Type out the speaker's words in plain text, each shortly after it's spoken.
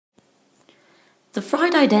The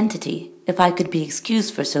fried identity, if I could be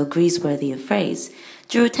excused for so greaseworthy a phrase,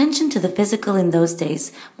 drew attention to the physical in those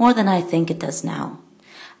days more than I think it does now.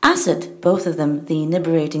 Acid, both of them the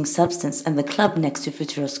inebriating substance and the club next to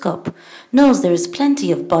Futuroscope, knows there is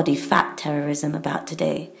plenty of body fat terrorism about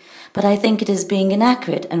today, but I think it is being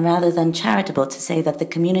inaccurate and rather than charitable to say that the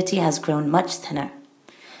community has grown much thinner.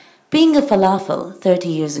 Being a falafel 30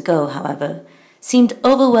 years ago, however, seemed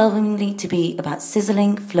overwhelmingly to be about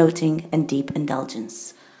sizzling, floating, and deep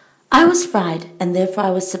indulgence. I was fried, and therefore I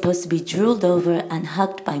was supposed to be drooled over and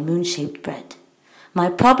hugged by moon-shaped bread. My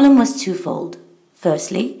problem was twofold.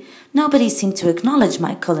 Firstly, nobody seemed to acknowledge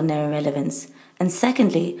my culinary relevance, and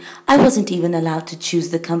secondly, I wasn't even allowed to choose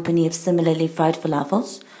the company of similarly fried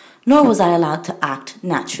falafels, nor was I allowed to act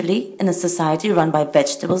naturally in a society run by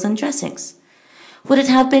vegetables and dressings. Would it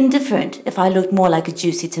have been different if I looked more like a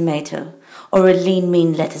juicy tomato or a lean,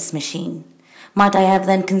 mean lettuce machine? Might I have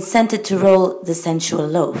then consented to roll the sensual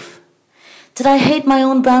loaf? Did I hate my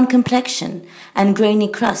own brown complexion and grainy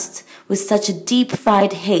crust with such a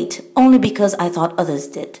deep-fried hate only because I thought others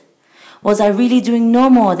did? Was I really doing no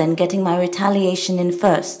more than getting my retaliation in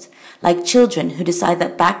first, like children who decide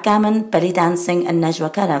that backgammon, belly dancing, and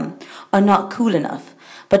najwa karam are not cool enough,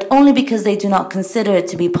 but only because they do not consider it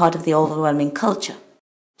to be part of the overwhelming culture?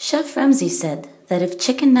 Chef Ramsay said that if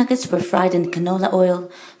chicken nuggets were fried in canola oil,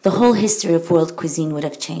 the whole history of world cuisine would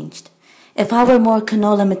have changed. If I were more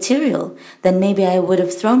canola material, then maybe I would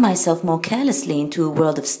have thrown myself more carelessly into a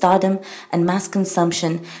world of stardom and mass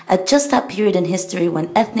consumption at just that period in history when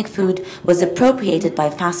ethnic food was appropriated by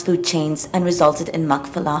fast food chains and resulted in muck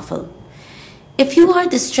falafel. If you are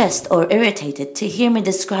distressed or irritated to hear me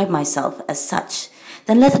describe myself as such,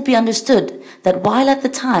 then let it be understood that while at the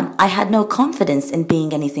time I had no confidence in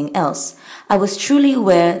being anything else, I was truly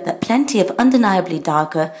aware that plenty of undeniably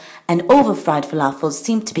darker and over-fried falafels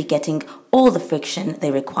seemed to be getting all the friction they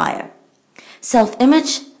require.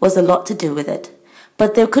 Self-image was a lot to do with it,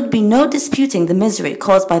 but there could be no disputing the misery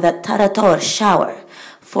caused by that tarator shower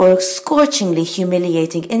for a scorchingly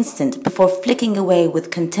humiliating instant before flicking away with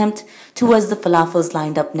contempt towards the falafels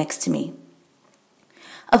lined up next to me.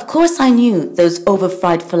 Of course I knew those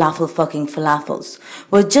over-fried fucking falafels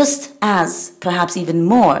were just as, perhaps even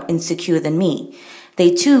more, insecure than me.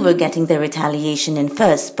 They too were getting their retaliation in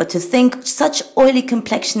first, but to think such oily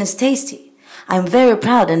complexion is tasty. I am very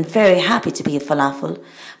proud and very happy to be a falafel,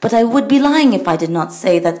 but I would be lying if I did not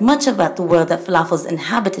say that much about the world that falafels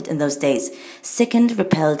inhabited in those days sickened,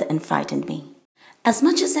 repelled, and frightened me. As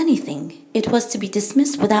much as anything, it was to be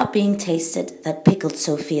dismissed without being tasted that pickled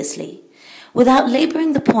so fiercely. Without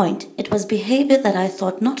laboring the point, it was behavior that I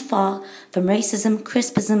thought not far from racism,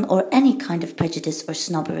 crispism, or any kind of prejudice or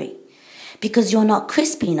snobbery. Because you're not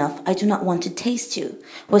crispy enough, I do not want to taste you,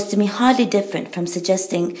 was to me hardly different from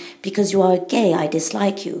suggesting because you are gay, I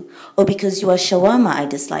dislike you, or because you are shawarma, I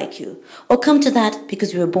dislike you, or come to that,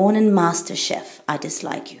 because you were born in MasterChef, I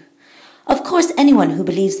dislike you. Of course, anyone who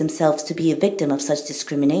believes themselves to be a victim of such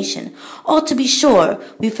discrimination ought to be sure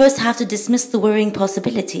we first have to dismiss the worrying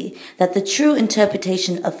possibility that the true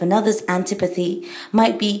interpretation of another's antipathy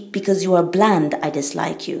might be because you are bland, I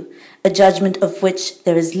dislike you, a judgment of which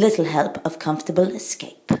there is little help of comfortable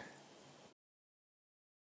escape.